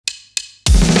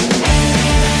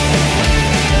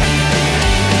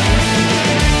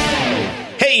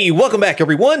Hey, welcome back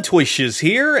everyone, Toy Shiz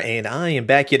here, and I am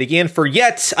back yet again for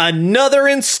yet another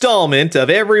installment of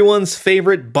everyone's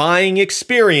favorite buying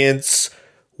experience,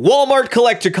 Walmart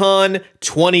CollectorCon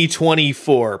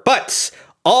 2024. But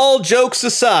all jokes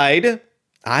aside,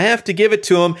 I have to give it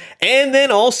to them, and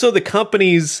then also the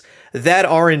companies that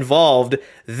are involved.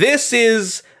 This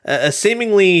is a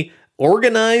seemingly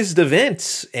organized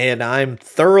event, and I'm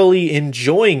thoroughly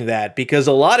enjoying that because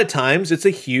a lot of times it's a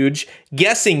huge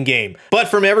guessing game. But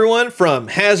from everyone from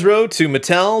Hasbro to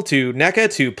Mattel to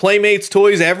NECA to Playmates,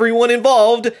 toys, everyone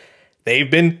involved, they've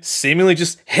been seemingly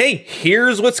just, hey,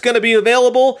 here's what's going to be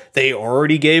available. They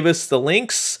already gave us the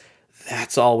links.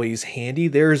 That's always handy.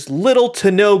 There's little to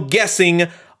no guessing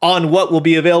on what will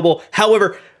be available.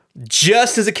 However,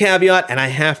 just as a caveat, and I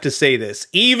have to say this,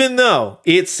 even though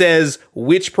it says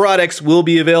which products will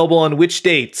be available on which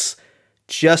dates,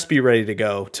 just be ready to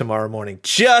go tomorrow morning.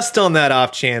 Just on that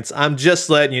off chance, I'm just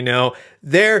letting you know,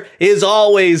 there is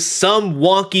always some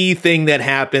wonky thing that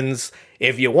happens.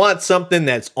 If you want something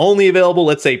that's only available,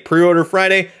 let's say pre-order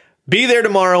Friday, be there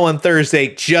tomorrow on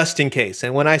Thursday just in case.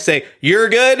 And when I say you're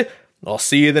good, I'll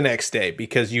see you the next day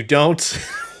because you don't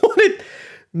want to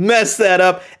mess that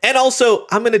up. And also,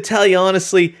 I'm going to tell you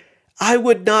honestly, I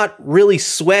would not really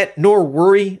sweat nor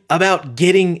worry about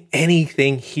getting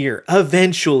anything here.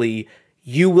 Eventually,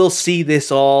 you will see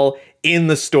this all in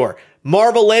the store.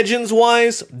 Marvel Legends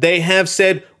wise, they have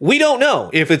said, we don't know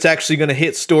if it's actually going to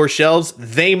hit store shelves.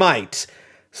 They might.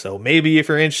 So maybe if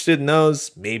you're interested in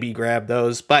those, maybe grab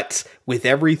those. But with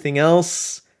everything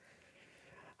else,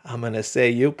 I'm going to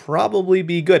say you'll probably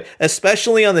be good,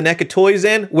 especially on the NECA Toys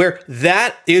end, where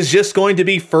that is just going to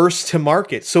be first to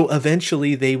market. So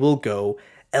eventually they will go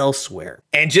elsewhere.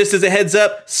 And just as a heads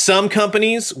up, some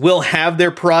companies will have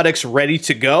their products ready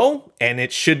to go, and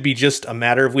it should be just a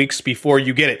matter of weeks before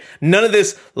you get it. None of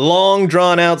this long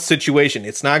drawn out situation.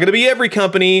 It's not going to be every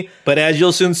company, but as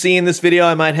you'll soon see in this video,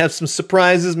 I might have some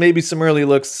surprises, maybe some early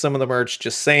looks, some of the merch,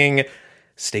 just saying,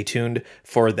 stay tuned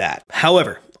for that.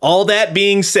 However, all that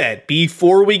being said,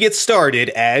 before we get started,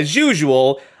 as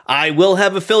usual, I will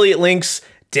have affiliate links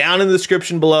down in the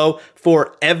description below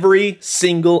for every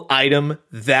single item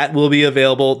that will be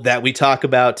available that we talk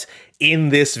about in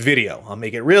this video. I'll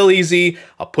make it real easy.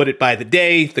 I'll put it by the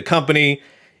day, the company.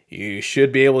 You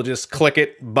should be able to just click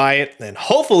it, buy it, and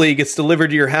hopefully it gets delivered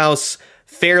to your house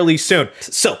fairly soon.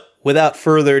 So, without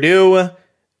further ado,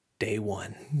 day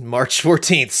one, March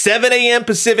 14th, 7 a.m.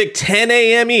 Pacific, 10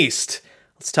 a.m. East.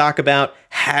 Let's talk about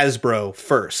Hasbro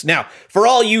first. Now, for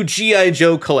all you G.I.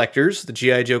 Joe collectors, the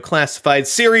G.I. Joe Classified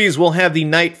series will have the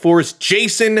Night Force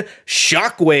Jason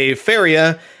Shockwave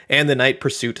Ferak and the Night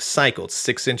Pursuit Cycle. It's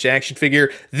a 6-inch action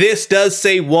figure. This does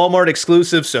say Walmart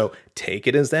exclusive, so take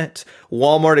it as that.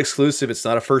 Walmart exclusive. It's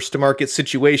not a first-to-market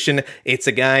situation. It's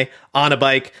a guy on a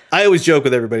bike. I always joke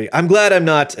with everybody, I'm glad I'm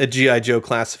not a G.I. Joe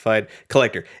Classified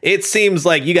collector. It seems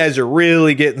like you guys are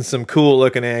really getting some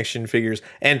cool-looking action figures,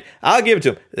 and I'll give it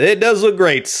to them. It does look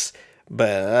great,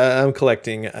 but I'm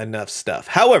collecting enough stuff.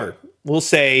 However, we'll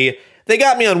say they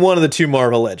got me on one of the two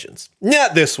Marvel Legends.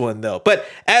 Not this one, though. But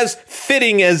as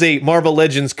fitting as a Marvel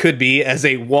Legends could be as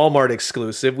a Walmart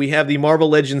exclusive, we have the Marvel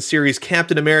Legends series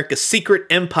Captain America Secret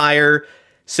Empire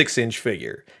 6-inch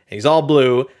figure. And he's all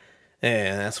blue,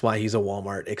 and that's why he's a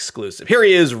Walmart exclusive. Here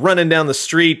he is running down the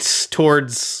street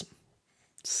towards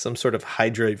some sort of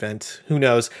Hydra event. Who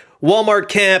knows? Walmart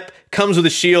cap comes with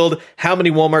a shield. How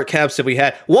many Walmart caps have we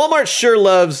had? Walmart sure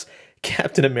loves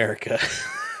Captain America.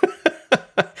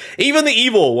 Even the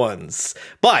evil ones.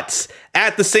 But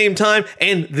at the same time,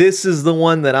 and this is the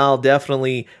one that I'll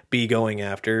definitely be going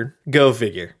after. Go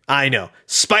figure. I know.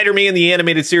 Spider-Man the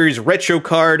Animated Series Retro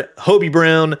Card, Hobie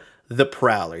Brown, the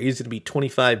Prowler. He's going to be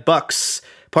 25 bucks.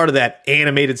 Part of that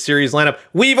animated series lineup.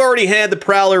 We've already had the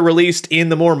Prowler released in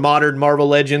the more modern Marvel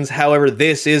Legends. However,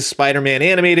 this is Spider-Man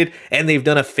animated, and they've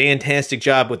done a fantastic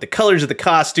job with the colors of the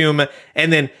costume,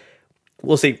 and then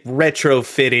we'll say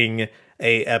retrofitting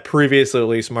a previously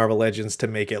released Marvel Legends to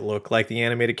make it look like the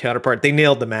animated counterpart. They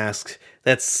nailed the mask.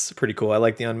 That's pretty cool. I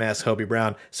like the unmasked Hobie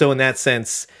Brown. So in that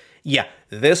sense, yeah,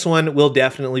 this one will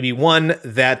definitely be one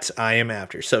that I am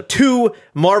after. So 2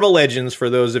 Marvel Legends for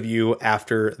those of you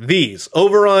after these.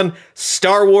 Over on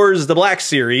Star Wars The Black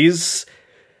Series,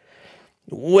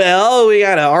 well, we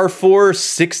got a R4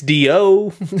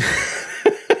 6DO.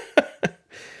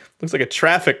 Looks like a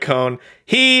traffic cone.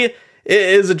 He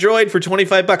is a droid for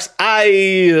 25 bucks.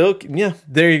 Yeah,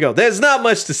 there you go. There's not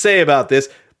much to say about this.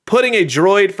 Putting a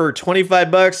droid for 25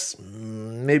 bucks,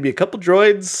 maybe a couple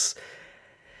droids.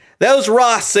 those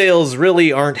Raw sales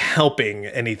really aren't helping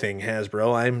anything,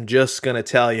 Hasbro. I'm just gonna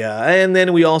tell ya. And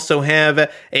then we also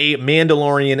have a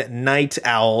Mandalorian Night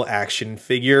Owl action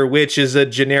figure, which is a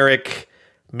generic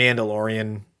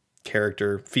Mandalorian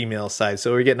character, female side.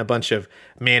 So we're getting a bunch of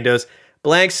Mandos.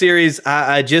 Blank Series,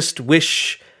 I just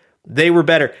wish they were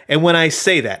better. And when I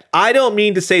say that, I don't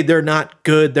mean to say they're not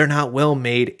good, they're not well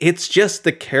made. It's just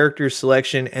the character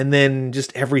selection and then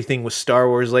just everything with Star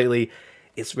Wars lately.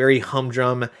 It's very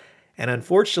humdrum. And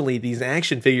unfortunately, these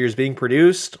action figures being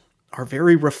produced are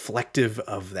very reflective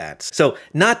of that. So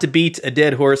not to beat a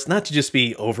dead horse, not to just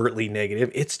be overtly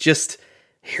negative, it's just,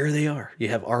 here they are. You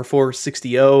have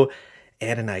R460O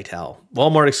and a Night Owl.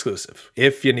 Walmart exclusive,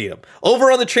 if you need them.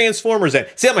 Over on the Transformers end,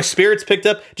 see how my spirits picked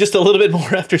up just a little bit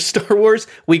more after Star Wars?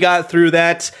 We got through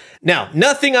that. Now,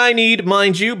 nothing I need,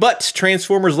 mind you, but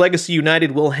Transformers Legacy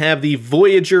United will have the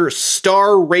Voyager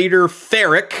Star Raider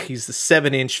Ferak. He's the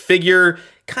 7-inch figure.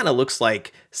 Kind of looks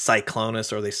like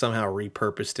Cyclonus, or they somehow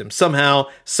repurposed him somehow,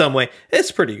 some way.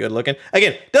 It's pretty good looking.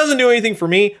 Again, doesn't do anything for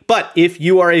me, but if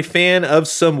you are a fan of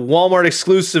some Walmart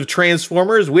exclusive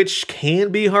Transformers, which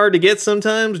can be hard to get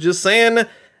sometimes, just saying,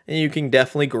 you can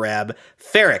definitely grab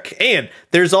Ferak. And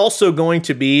there's also going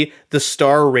to be the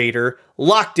Star Raider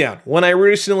Lockdown. When I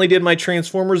recently did my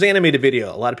Transformers animated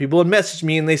video, a lot of people had messaged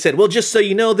me and they said, well, just so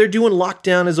you know, they're doing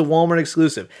Lockdown as a Walmart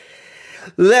exclusive.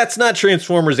 That's not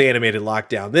Transformers Animated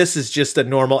Lockdown. This is just a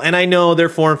normal, and I know they're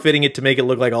form-fitting it to make it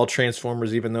look like all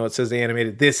Transformers, even though it says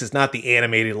animated. This is not the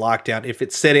animated Lockdown. If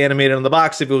it said animated on the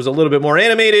box, if it was a little bit more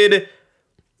animated,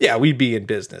 yeah, we'd be in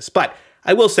business. But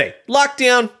I will say,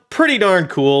 Lockdown, pretty darn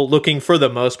cool looking for the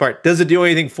most part. Does it do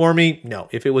anything for me? No.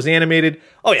 If it was animated,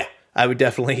 oh yeah, I would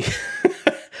definitely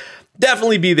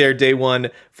definitely be there day one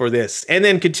for this. And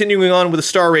then continuing on with the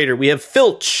Star Raider, we have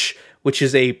Filch, which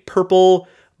is a purple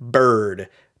bird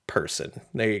person.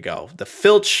 There you go. The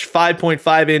Filch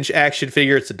 5.5-inch action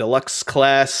figure. It's a deluxe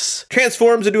class.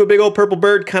 Transforms into a big old purple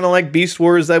bird, kind of like Beast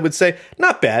Wars, I would say.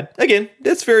 Not bad. Again,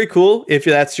 that's very cool if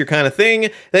that's your kind of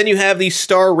thing. Then you have the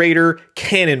Star Raider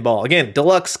Cannonball. Again,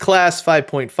 deluxe class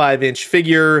 5.5-inch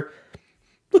figure.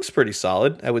 Looks pretty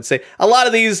solid, I would say. A lot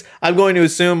of these, I'm going to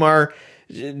assume, are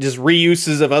just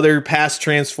reuses of other past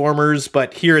Transformers,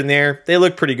 but here and there, they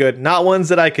look pretty good. Not ones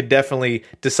that I could definitely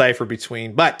decipher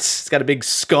between, but it's got a big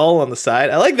skull on the side.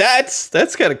 I like that.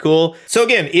 That's kind of cool. So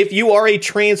again, if you are a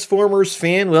Transformers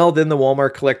fan, well, then the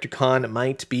Walmart Collector-Con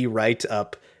might be right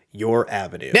up your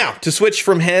avenue. Now, to switch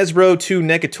from Hasbro to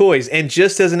NECA Toys, and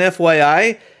just as an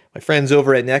FYI, my friends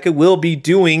over at NECA will be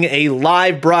doing a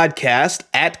live broadcast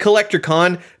at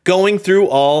CollectorCon going through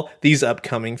all these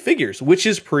upcoming figures, which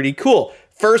is pretty cool.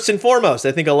 First and foremost,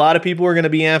 I think a lot of people are going to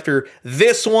be after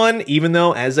this one, even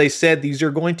though, as I said, these are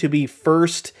going to be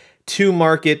first to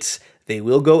market. They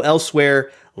will go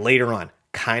elsewhere later on.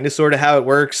 Kind of sort of how it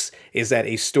works is that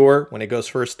a store, when it goes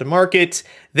first to market,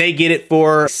 they get it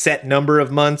for a set number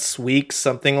of months, weeks,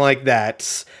 something like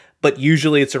that. But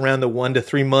usually it's around the 1 to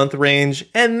 3 month range.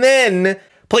 And then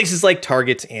places like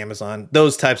Target, Amazon,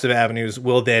 those types of avenues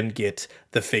will then get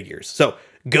the figures. So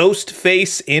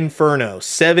Ghostface Inferno,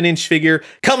 7-inch figure,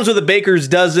 comes with a baker's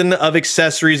dozen of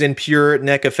accessories in pure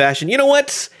NECA fashion. You know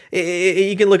what?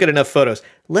 You can look at enough photos.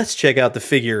 Let's check out the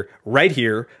figure right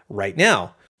here, right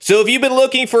now. So if you've been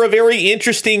looking for a very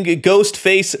interesting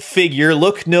Ghostface figure,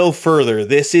 look no further.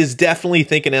 This is definitely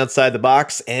thinking outside the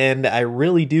box, and I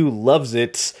really do loves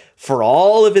it for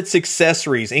all of its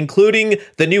accessories, including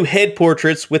the new head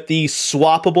portraits with the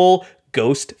swappable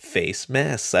ghost face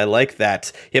masks. I like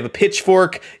that. You have a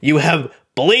pitchfork, you have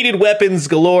bladed weapons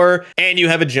galore, and you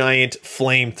have a giant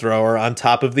flamethrower on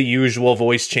top of the usual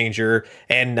voice changer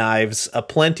and knives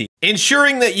aplenty,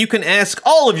 ensuring that you can ask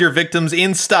all of your victims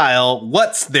in style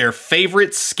what's their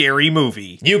favorite scary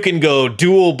movie. You can go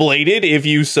dual-bladed if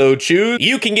you so choose.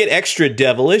 You can get extra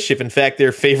devilish if in fact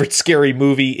their favorite scary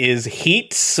movie is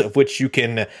Heat, of which you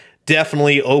can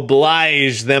definitely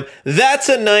oblige them. That's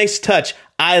a nice touch.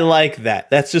 I like that.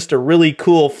 That's just a really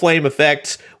cool flame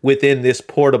effect within this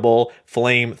portable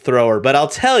flamethrower. But I'll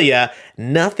tell you,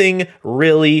 nothing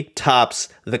really tops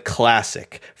the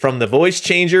classic. From the voice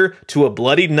changer to a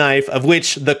bloodied knife, of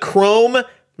which the chrome,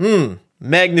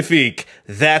 magnifique.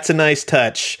 That's a nice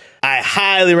touch. I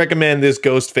highly recommend this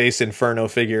Ghostface Inferno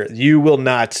figure. You will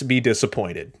not be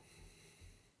disappointed.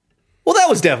 Well, that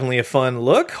was definitely a fun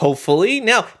look, hopefully.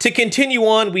 Now, to continue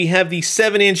on, we have the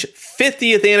 7-inch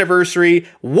 50th anniversary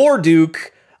Warduke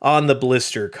on the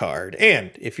blister card. And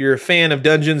if you're a fan of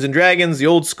Dungeons & Dragons, the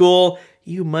old school,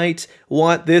 you might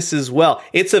want this as well.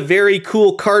 It's a very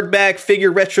cool card back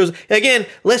figure retros. Again,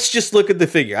 let's just look at the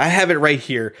figure. I have it right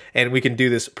here, and we can do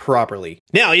this properly.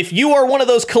 Now, if you are one of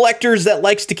those collectors that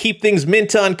likes to keep things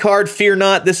mint on card, fear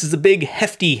not. This is a big,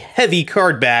 hefty, heavy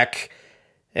card back,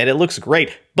 and it looks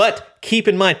great. But keep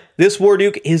in mind, this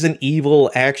Warduke is an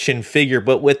evil action figure,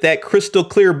 but with that crystal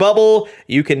clear bubble,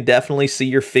 you can definitely see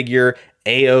your figure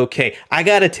A-okay. I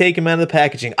gotta take him out of the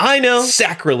packaging. I know,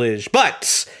 sacrilege,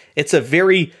 but it's a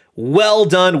very well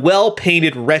done, well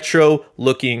painted, retro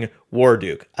looking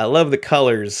Warduke. I love the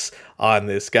colors on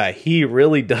this guy. He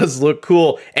really does look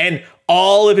cool. And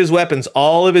all of his weapons,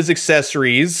 all of his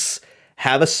accessories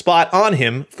have a spot on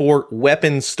him for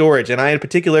weapon storage. And I, in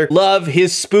particular, love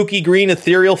his spooky green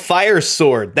ethereal fire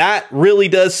sword. That really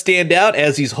does stand out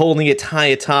as he's holding it high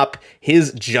atop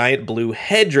his giant blue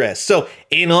headdress. So,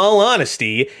 in all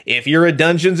honesty, if you're a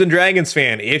Dungeons & Dragons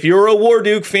fan, if you're a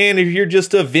Warduke fan, if you're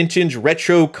just a vintage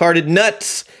retro carded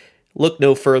nut, look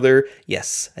no further.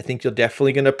 Yes, I think you're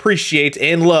definitely going to appreciate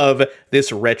and love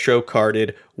this retro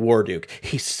carded Warduke.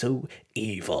 He's so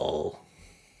evil.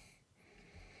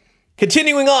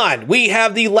 Continuing on, we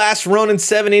have the Last Ronin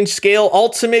 7-inch scale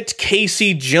Ultimate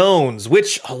Casey Jones,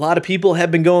 which a lot of people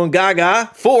have been going gaga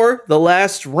for the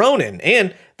Last Ronin,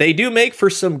 and they do make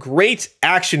for some great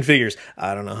action figures.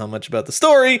 I don't know how much about the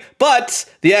story, but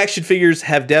the action figures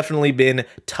have definitely been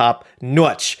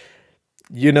top-notch.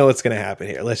 You know what's going to happen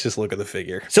here. Let's just look at the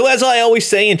figure. So as I always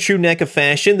say in true NECA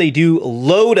fashion, they do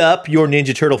load up your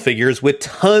Ninja Turtle figures with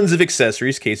tons of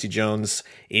accessories. Casey Jones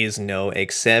is no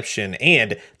exception.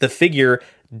 And the figure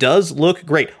does look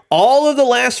great. All of the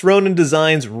Last Ronin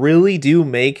designs really do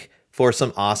make for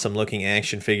some awesome looking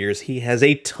action figures. He has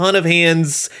a ton of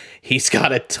hands. He's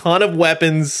got a ton of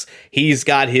weapons. He's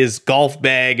got his golf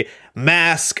bag,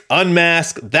 mask,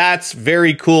 unmask. That's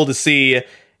very cool to see.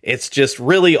 It's just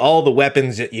really all the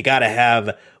weapons that you gotta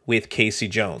have with Casey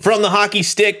Jones. From the hockey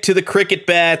stick to the cricket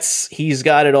bats, he's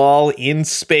got it all in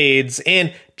spades.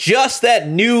 And just that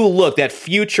new look, that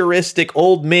futuristic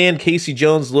old man Casey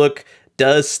Jones look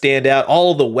does stand out.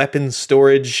 All of the weapon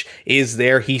storage is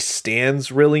there. He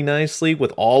stands really nicely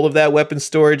with all of that weapon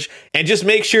storage. And just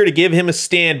make sure to give him a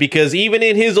stand, because even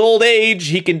in his old age,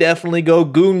 he can definitely go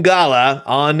Goongala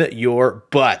on your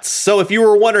butts. So if you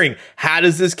were wondering, how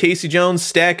does this Casey Jones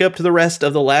stack up to the rest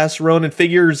of the Last Ronin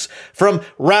figures, from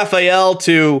Raphael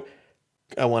to,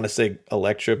 I want to say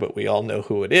Elektra, but we all know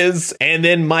who it is. And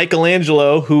then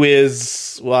Michelangelo, who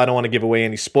is, well, I don't want to give away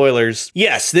any spoilers.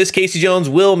 Yes, this Casey Jones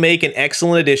will make an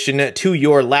excellent addition to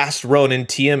your Last Ronin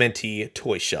TMNT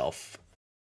toy shelf.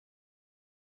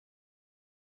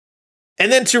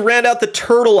 And then to round out the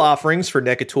turtle offerings for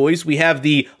NECA Toys, we have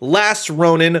the Last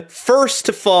Ronin First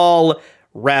to Fall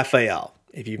Raphael.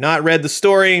 If you've not read the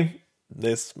story,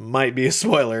 this might be a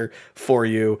spoiler for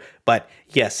you. But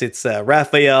yes, it's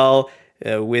Raphael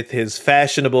with his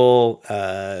fashionable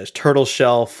turtle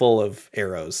shell full of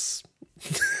arrows.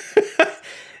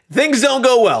 Things don't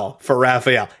go well for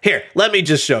Raphael. Here, let me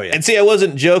just show you. And see, I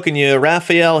wasn't joking you.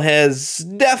 Raphael has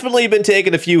definitely been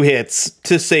taking a few hits,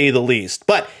 to say the least.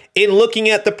 But in looking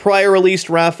at the prior released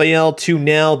Raphael to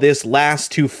now this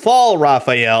Last to Fall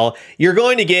Raphael, you're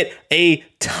going to get a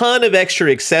ton of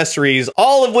extra accessories,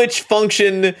 all of which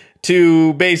function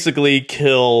to basically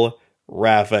kill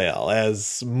Raphael,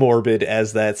 as morbid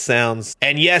as that sounds.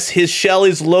 And yes, his shell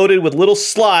is loaded with little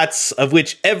slots, of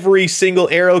which every single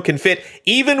arrow can fit,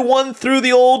 even one through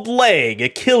the old leg,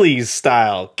 Achilles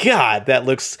style. God, that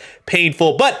looks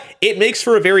painful, but it makes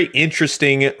for a very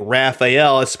interesting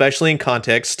Raphael, especially in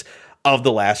context of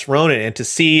the Last Ronin. And to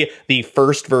see the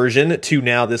first version to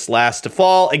now this Last to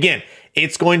Fall, again,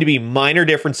 it's going to be minor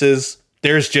differences.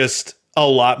 There's just a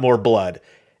lot more blood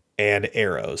and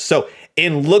arrows. So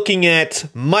in looking at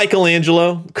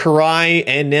Michelangelo, Karai,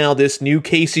 and now this new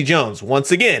Casey Jones,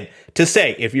 once again, to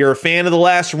say, if you're a fan of the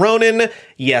Last Ronin,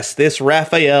 yes, this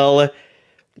Raphael,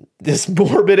 this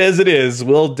morbid as it is,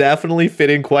 will definitely fit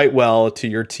in quite well to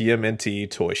your TMNT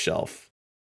toy shelf.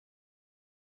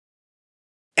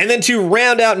 And then to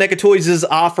round out NECA Toys'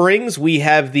 offerings, we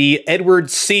have the Edward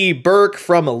C. Burke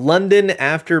from London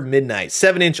After Midnight.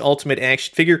 7-inch Ultimate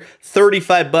action figure,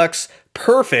 35 bucks.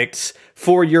 Perfect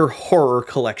for your horror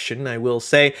collection, I will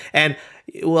say. And,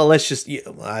 well, let's just,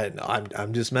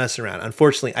 I'm just messing around.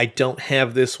 Unfortunately, I don't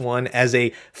have this one as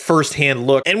a first-hand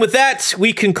look. And with that,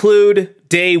 we conclude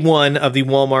day one of the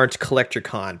Walmart Collector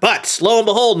Con. But, lo and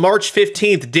behold, March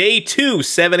 15th, day 2,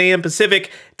 7 a.m.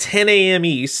 Pacific, 10 a.m.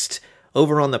 East,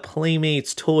 over on the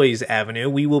Playmates Toys Avenue,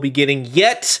 we will be getting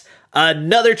yet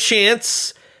another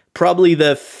chance probably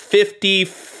the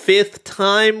 55th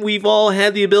time we've all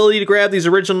had the ability to grab these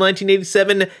original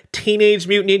 1987 Teenage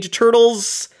Mutant Ninja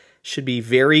Turtles. Should be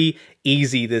very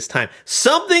easy this time.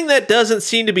 Something that doesn't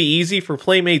seem to be easy for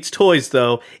Playmates toys,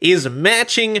 though, is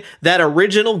matching that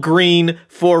original green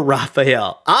for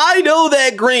Raphael. I know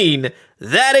that green.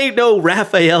 That ain't no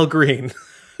Raphael green.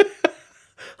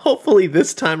 Hopefully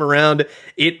this time around,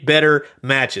 it better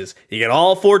matches. You get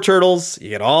all 4 turtles, you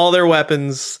get all their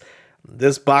weapons.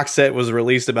 This box set was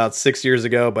released about 6 years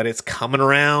ago, but it's coming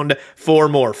around for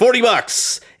more. 40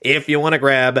 bucks if you want to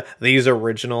grab these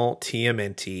original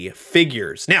TMNT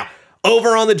figures. Now,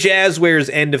 over on the Jazwares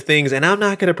end of things, and I'm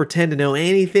not going to pretend to know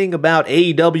anything about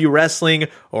AEW wrestling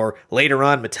or later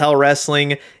on Mattel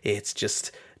wrestling. It's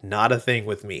just not a thing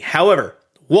with me. However,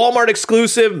 Walmart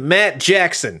exclusive Matt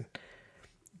Jackson.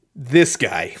 This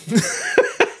guy.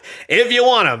 If you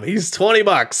want him, he's 20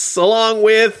 bucks, along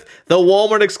with the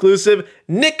Walmart exclusive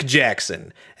Nick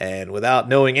Jackson. And without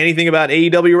knowing anything about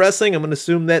AEW wrestling, I'm going to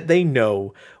assume that they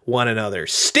know one another.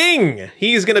 Sting!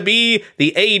 He's going to be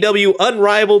the AEW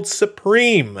Unrivaled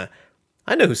Supreme.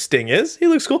 I know who Sting is. He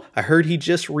looks cool. I heard he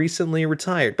just recently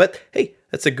retired. But hey,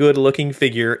 that's a good looking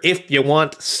figure if you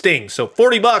want Sting. So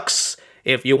 40 bucks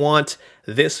if you want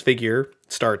this figure.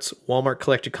 Starts Walmart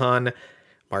Collecticon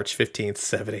March 15th,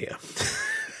 7 a.m.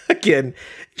 Again,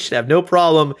 you should have no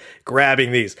problem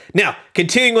grabbing these. Now,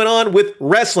 continuing on with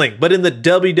wrestling, but in the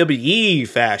WWE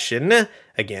fashion.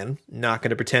 Again, not going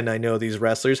to pretend I know these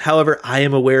wrestlers. However, I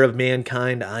am aware of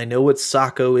Mankind. I know what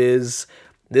Socko is.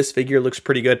 This figure looks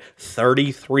pretty good.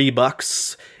 33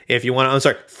 bucks if you want to. I'm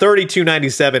sorry,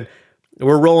 $32.97.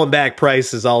 We're rolling back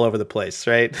prices all over the place,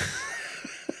 right?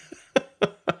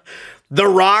 The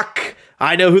Rock.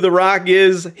 I know who The Rock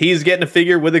is. He's getting a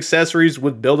figure with accessories,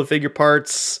 with Build-A-Figure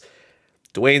parts.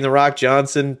 Dwayne The Rock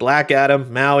Johnson, Black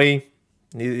Adam, Maui.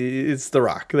 It's The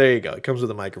Rock. There you go. It comes with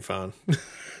a microphone.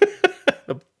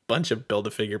 A bunch of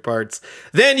Build-A-Figure parts.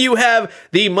 Then you have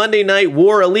the Monday Night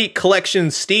War Elite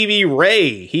Collection Stevie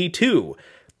Ray. He, too,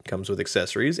 comes with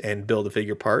accessories and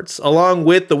Build-A-Figure parts, along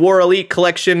with the War Elite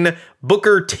Collection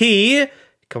Booker T.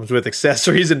 Comes with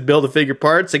accessories and Build-A-Figure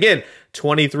parts. Again,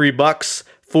 23 bucks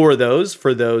for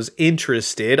those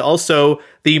interested. Also,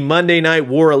 the Monday Night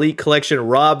War Elite Collection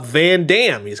Rob Van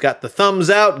Damn. He's got the thumbs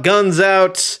out, guns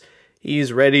out.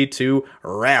 He's ready to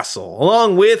wrestle.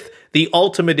 Along with the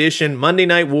Ultimate Edition Monday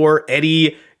Night War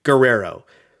Eddie Guerrero.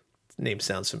 Name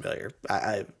sounds familiar.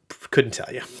 I couldn't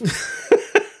tell you.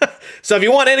 So if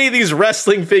you want any of these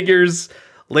wrestling figures,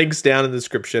 links down in the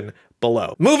description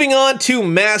below. Moving on to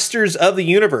Masters of the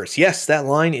Universe. Yes, that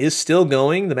line is still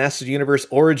going. The Masters of the Universe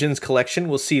Origins collection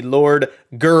will see Lord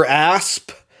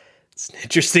Gurasp. It's an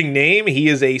interesting name. He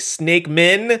is a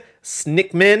Snakeman.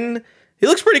 He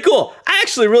looks pretty cool. I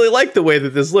actually really like the way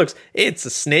that this looks. It's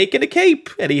a snake in a cape,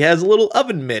 and he has a little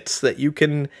oven mitt that you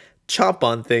can chomp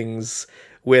on things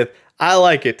with. I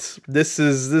like it. This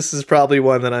is probably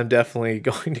one that I'm definitely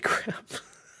going to grab.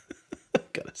 I'm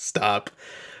gonna stop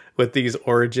with these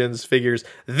Origins figures.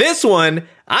 This one,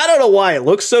 I don't know why it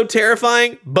looks so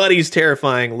terrifying, but he's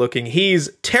terrifying looking. He's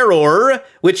Terroar,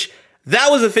 which that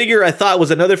was a figure I thought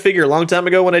was another figure a long time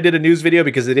ago when I did a news video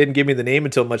because they didn't give me the name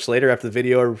until much later after the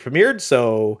video premiered,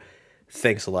 so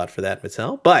thanks a lot for that,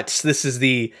 Mattel. But this is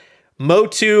the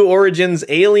MOTU Origins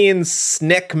Alien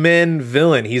Snakeman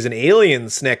villain. He's an alien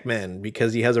Snakeman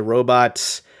because he has a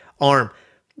robot arm.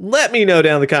 Let me know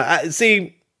down in the comments.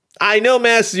 See, I know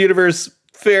Masters of the Universe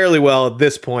fairly well at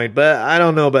this point, but I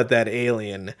don't know about that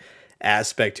alien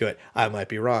aspect to it. I might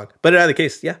be wrong. But in either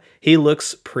case, yeah, he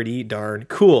looks pretty darn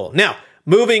cool. Now,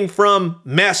 moving from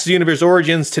Masters of the Universe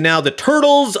Origins to now the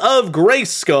Turtles of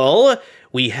Grayskull,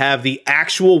 we have the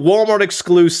actual Walmart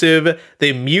exclusive,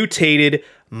 the mutated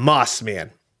Mossman.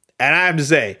 And I have to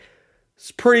say, it's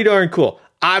pretty darn cool.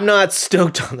 I'm not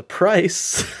stoked on the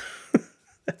price.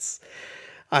 That's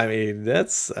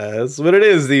what it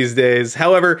is these days.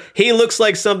 However, he looks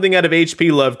like something out of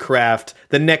H.P. Lovecraft,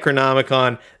 the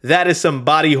Necronomicon. That is some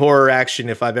body horror action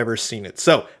if I've ever seen it.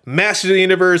 So, Masters of the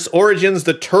Universe, Origins,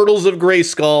 the Turtles of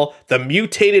Grayskull, the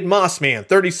mutated Mossman,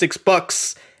 36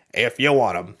 bucks if you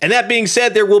want them. And that being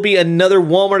said, there will be another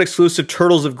Walmart exclusive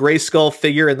Turtles of Grayskull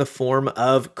figure in the form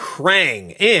of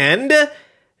Krang. And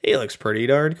he looks pretty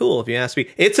darn cool if you ask me.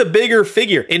 It's a bigger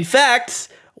figure. In fact,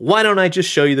 why don't I just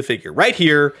show you the figure right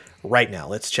here, right now.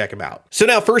 Let's check him out. So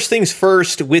now, first things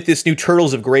first, with this new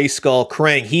Turtles of Grayskull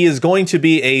Krang, he is going to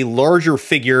be a larger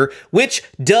figure, which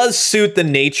does suit the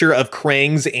nature of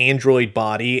Krang's android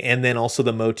body, and then also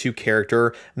the MOTU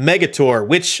character Megator,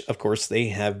 which, of course, they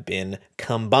have been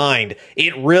combined.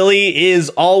 It really is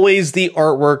always the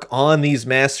artwork on these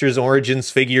Masters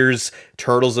Origins figures,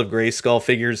 Turtles of Grayskull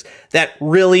figures, that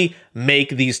really make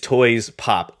these toys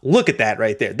pop. Look at that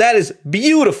right there. That is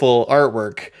beautiful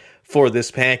artwork for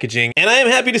this packaging. And I am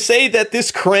happy to say that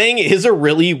this Krang is a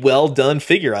really well done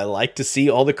figure. I like to see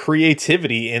all the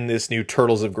creativity in this new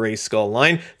Turtles of Grayskull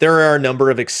line. There are a number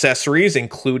of accessories,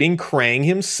 including Krang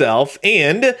himself,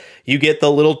 and you get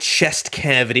the little chest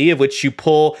cavity of which you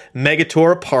pull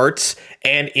Megator apart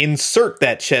and insert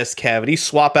that chest cavity,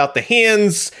 swap out the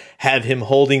hands, have him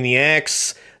holding the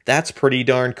axe. That's pretty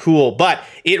darn cool, but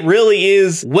it really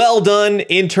is well done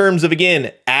in terms of,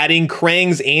 again, adding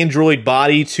Krang's android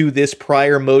body to this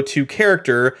prior MOTU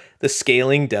character. The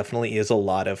scaling definitely is a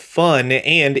lot of fun,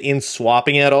 and in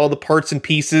swapping out all the parts and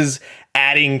pieces,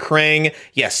 adding Krang,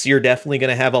 yes, you're definitely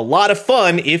going to have a lot of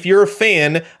fun if you're a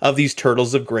fan of these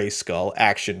Turtles of Grayskull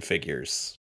action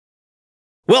figures.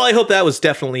 Well, I hope that was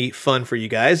definitely fun for you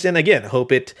guys, and again,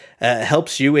 hope it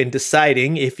helps you in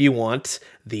deciding if you want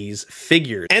these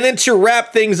figures. And then to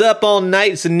wrap things up all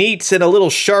nice and neat and a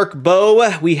little shark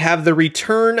bow, we have the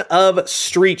return of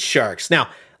Street Sharks. Now,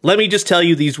 let me just tell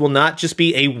you, these will not just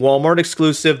be a Walmart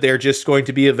exclusive. They're just going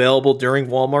to be available during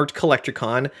Walmart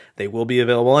CollectorCon. They will be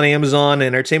available on Amazon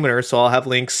and Entertainment Earth, so I'll have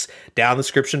links down in the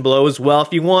description below as well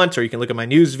if you want, or you can look at my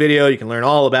news video. You can learn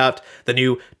all about the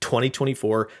new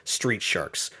 2024 Street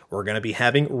Sharks. We're going to be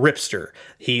having Ripster.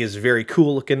 He is very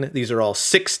cool looking. These are all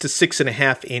 6 to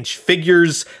 6.5 inch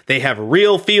figures. They have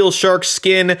real feel shark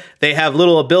skin. They have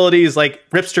little abilities like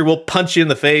Ripster will punch you in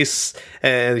the face.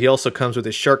 And he also comes with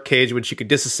a shark cage, which you can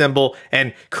disassemble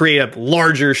and create a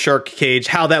larger shark cage.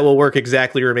 How that will work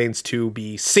exactly remains to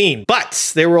be seen.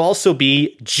 But there will also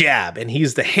be Jab, and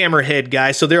he's the hammerhead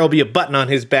guy. So there will be a button on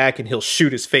his back, and he'll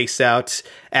shoot his face out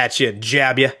at you and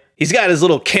jab you. He's got his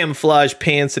little camouflage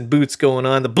pants and boots going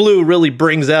on. The blue really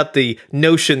brings out the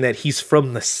notion that he's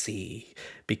from the sea,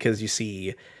 because you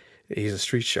see, he's a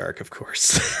street shark, of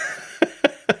course.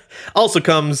 Also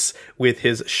comes with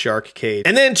his shark cage.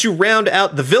 And then to round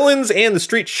out the villains and the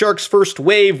Street Sharks first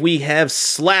wave, we have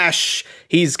Slash.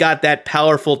 He's got that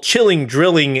powerful chilling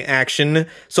drilling action,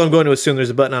 so I'm going to assume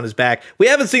there's a button on his back. We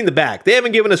haven't seen the back. They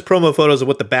haven't given us promo photos of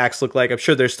what the backs look like. I'm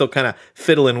sure they're still kind of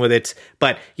fiddling with it,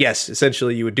 but yes,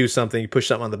 essentially you would do something, you push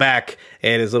something on the back,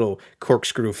 and his little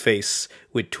corkscrew face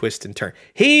would twist and turn.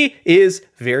 He is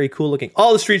very cool looking.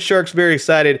 All the Street Sharks, very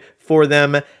excited for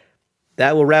them.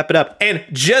 That will wrap it up. And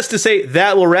just to say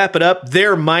that will wrap it up,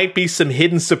 there might be some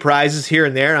hidden surprises here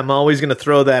and there. I'm always going to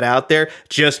throw that out there.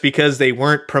 Just because they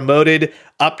weren't promoted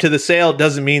up to the sale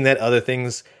doesn't mean that other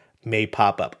things may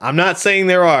pop up. I'm not saying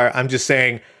there are. I'm just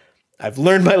saying I've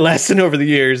learned my lesson over the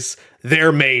years.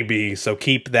 There may be, so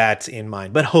keep that in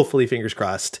mind. But hopefully, fingers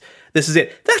crossed, this is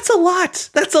it. That's a lot.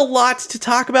 That's a lot to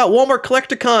talk about. Walmart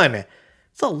CollectorCon.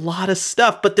 It's a lot of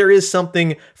stuff, but there is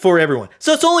something for everyone.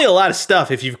 So it's only a lot of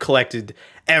stuff if you've collected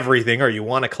everything or you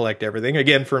want to collect everything.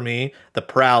 Again, for me, the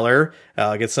Prowler.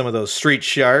 I'll get some of those Street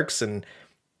Sharks and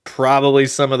probably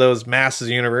some of those Masters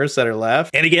Universe that are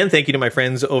left. And again, thank you to my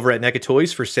friends over at NECA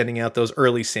Toys for sending out those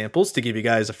early samples to give you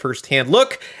guys a first-hand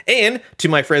look, and to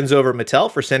my friends over at Mattel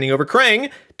for sending over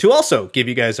Krang to also give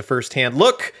you guys a first-hand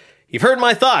look. You've heard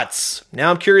my thoughts.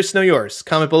 Now I'm curious to know yours.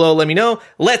 Comment below, let me know.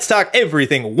 Let's talk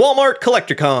everything Walmart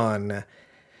CollectorCon.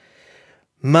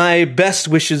 My best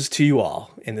wishes to you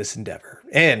all in this endeavor.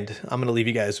 And I'm going to leave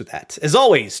you guys with that. As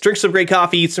always, drink some great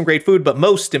coffee, eat some great food, but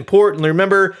most importantly,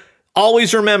 remember,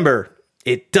 always remember,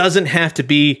 it doesn't have to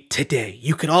be today.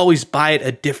 You can always buy it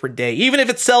a different day. Even if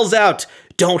it sells out,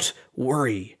 don't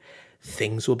worry.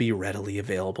 Things will be readily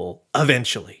available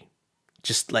eventually.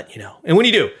 Just let you know. And when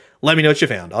you do, let me know what you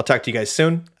found. I'll talk to you guys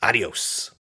soon. Adios.